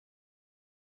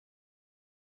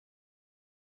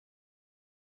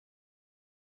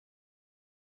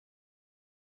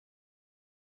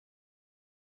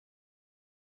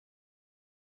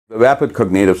The rapid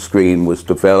cognitive screen was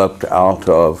developed out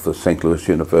of the St. Louis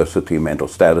University mental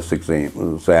status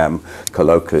exam,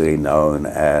 colloquially known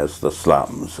as the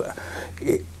slums.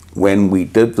 When we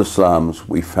did the slums,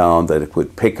 we found that it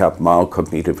would pick up mild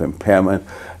cognitive impairment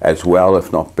as well,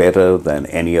 if not better, than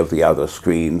any of the other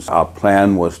screens. Our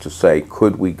plan was to say,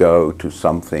 could we go to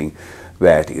something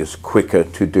that is quicker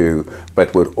to do,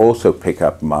 but would also pick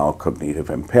up mild cognitive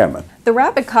impairment. The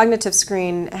rapid cognitive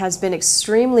screen has been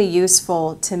extremely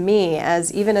useful to me,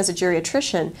 even as a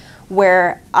geriatrician,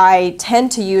 where I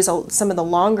tend to use some of the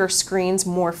longer screens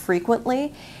more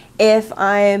frequently. If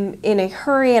I'm in a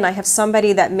hurry and I have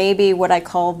somebody that maybe what I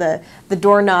call the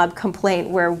doorknob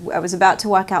complaint, where I was about to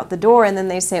walk out the door and then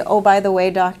they say, oh, by the way,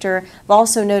 doctor, I've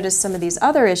also noticed some of these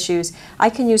other issues,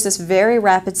 I can use this very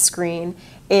rapid screen.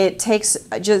 It takes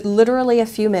just literally a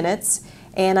few minutes,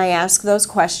 and I ask those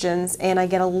questions, and I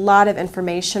get a lot of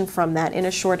information from that in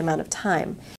a short amount of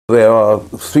time. There are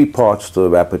 3 parts to the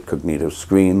rapid cognitive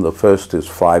screen. The first is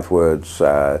 5 words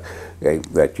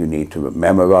that you need to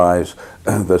memorize.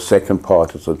 The second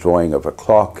part is the drawing of a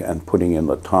clock and putting in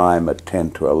the time at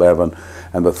 10 to 11.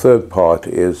 And the third part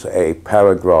is a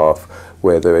paragraph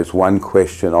where there is one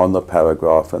question on the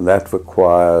paragraph, and that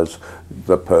requires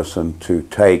the person to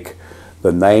take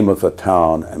the name of the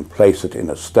town and place it in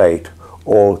a state,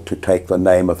 or to take the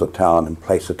name of the town and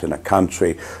place it in a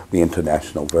country, the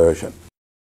international version.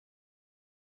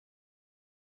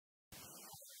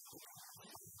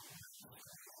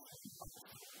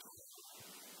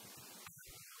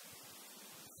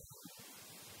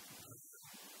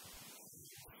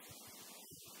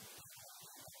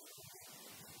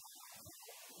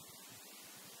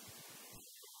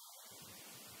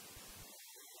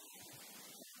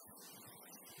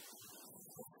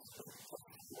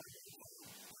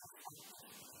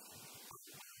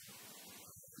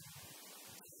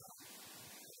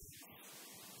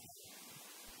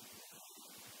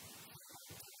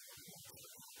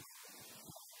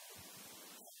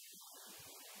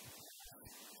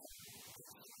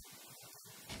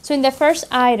 So in the first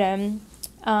item,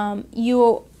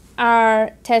 you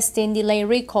are testing delay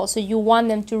recall, so you want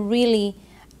them to really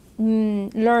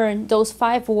learn those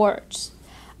 5 words.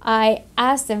 I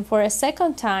asked them for a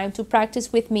second time to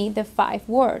practice with me the 5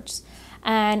 words,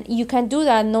 and you can do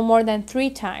that no more than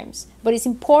 3 times, but it's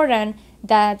important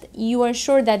that you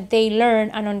ensure that they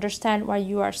learn and understand what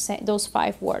you are saying, those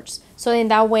 5 words, so in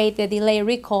that way the delay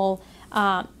recall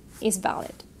is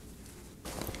valid.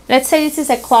 Let's say this is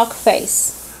a clock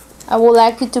face. I would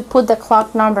like you to put the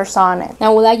clock numbers on it. I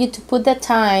would like you to put the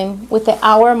time with the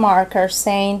hour marker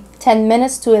saying 10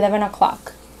 minutes to 11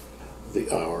 o'clock.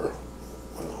 The hour.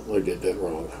 Well, I did that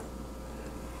wrong.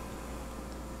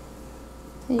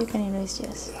 You can erase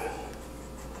yes.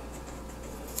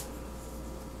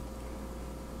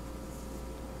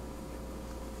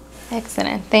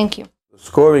 Excellent, thank you. The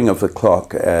scoring of the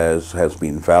clock, as has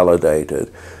been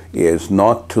validated, is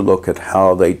not to look at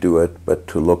how they do it, but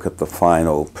to look at the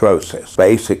final process.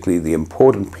 Basically, the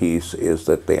important piece is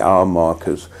that the hour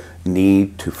markers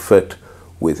need to fit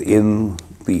within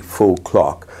the full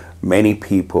clock. Many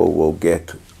people will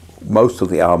get most of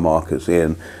the hour markers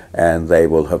in, and they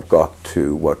will have got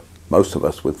to what most of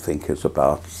us would think is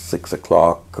about 6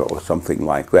 o'clock or something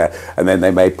like that, and then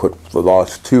they may put the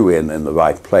last 2 in the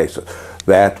right places.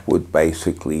 That would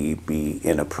basically be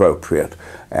inappropriate,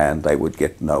 and they would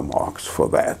get no marks for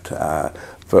that.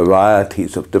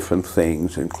 Varieties of different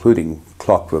things, including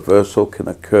clock reversal, can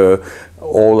occur.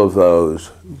 All of those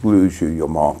lose you your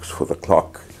marks for the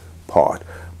clock part.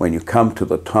 When you come to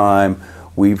the time,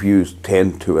 we've used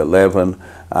 10 to 11.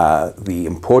 The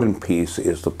important piece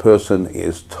is the person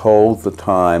is told the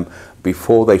time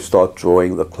before they start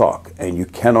drawing the clock, and you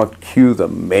cannot cue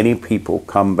them. Many people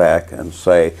come back and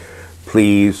say,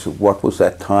 please, what was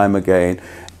that time again?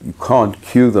 You can't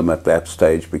cue them at that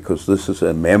stage because this is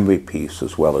a memory piece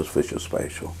as well as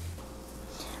visuospatial.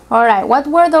 All right, what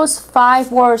were those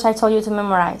 5 words I told you to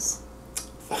memorize?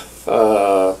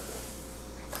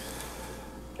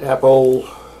 Apple,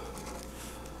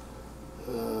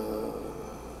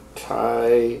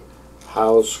 tie,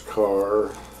 house,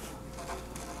 car.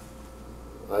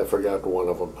 I forgot one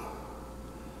of them.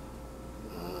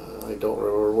 I don't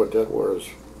remember what that was.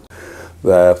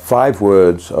 The 5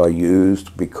 words are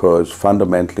used because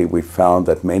fundamentally we found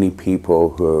that many people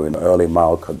who are in early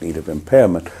mild cognitive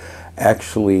impairment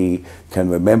actually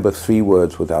can remember 3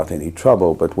 words without any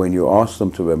trouble, but when you ask them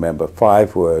to remember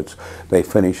 5 words, they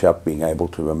finish up being able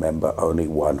to remember only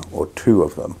 1 or 2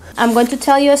 of them. I'm going to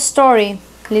tell you a story.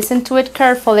 Listen to it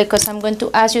carefully because I'm going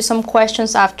to ask you some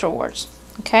questions afterwards,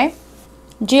 okay?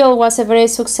 Jill was a very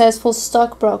successful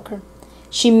stockbroker.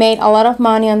 She made a lot of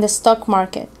money on the stock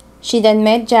market. She then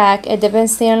met Jack, a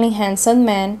devastatingly handsome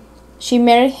man. She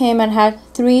married him and had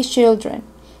 3 children.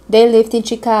 They lived in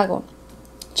Chicago.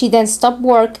 She then stopped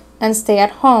work and stayed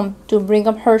at home to bring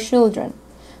up her children.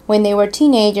 When they were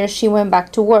teenagers, she went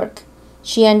back to work.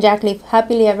 She and Jack lived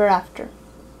happily ever after.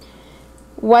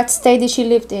 What state did she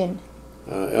live in?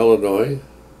 Illinois.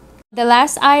 The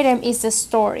last item is the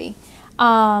story.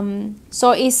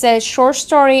 So it's a short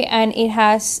story, and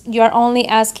you're only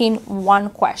asking one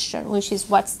question, which is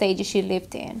what stage she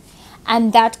lived in.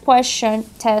 And that question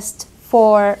tests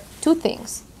for 2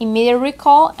 things: immediate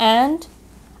recall and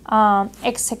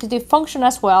executive function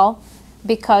as well,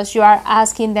 because you are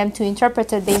asking them to interpret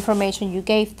the information you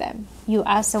gave them. You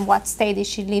ask them what state did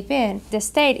she live in. The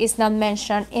state is not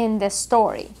mentioned in the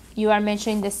story. You are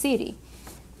mentioning the city.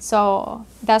 So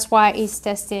that's why it's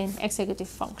testing executive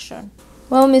function.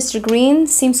 Well, Mr. Green,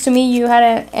 seems to me you had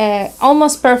a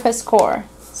almost perfect score.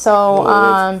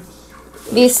 So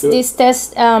this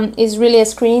test is really a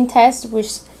screening test,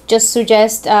 which just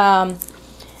suggests,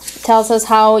 tells us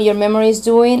how your memory is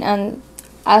doing, and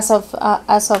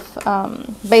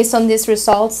based on these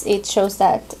results, it shows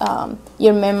that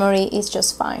your memory is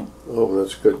just fine. Oh,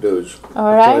 that's good news.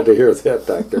 All right. I'm glad to hear that,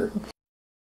 Doctor.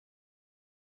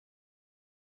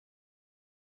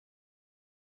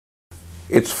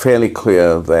 It's fairly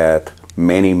clear that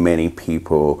many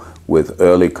people with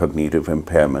early cognitive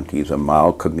impairment, either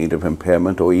mild cognitive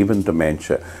impairment or even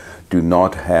dementia, do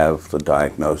not have the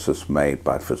diagnosis made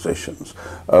by physicians.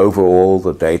 Overall,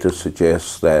 the data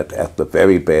suggests that at the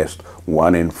very best,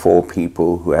 1 in 4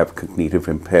 people who have cognitive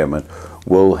impairment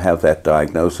will have that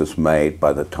diagnosis made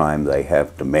by the time they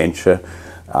have dementia.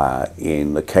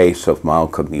 In the case of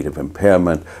mild cognitive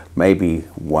impairment, maybe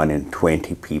 1 in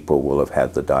 20 people will have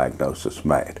had the diagnosis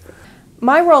made.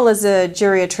 My role as a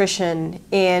geriatrician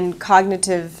in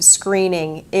cognitive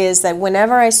screening is that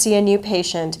whenever I see a new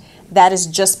patient, that is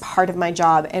just part of my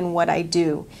job and what I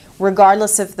do,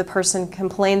 regardless if the person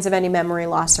complains of any memory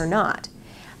loss or not.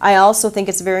 I also think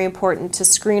it's very important to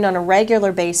screen on a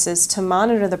regular basis to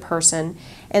monitor the person,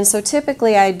 and so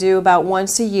typically I do about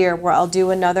once a year where I'll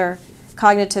do another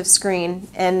cognitive screen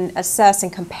and assess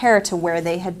and compare to where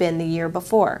they had been the year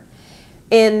before.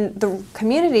 In the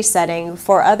community setting,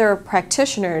 for other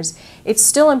practitioners, it's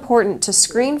still important to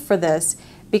screen for this,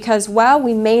 because while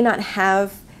we may not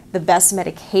have the best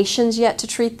medications yet to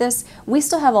treat this, we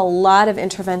still have a lot of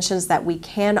interventions that we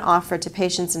can offer to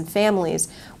patients and families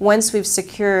once we've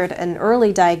secured an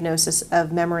early diagnosis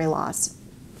of memory loss.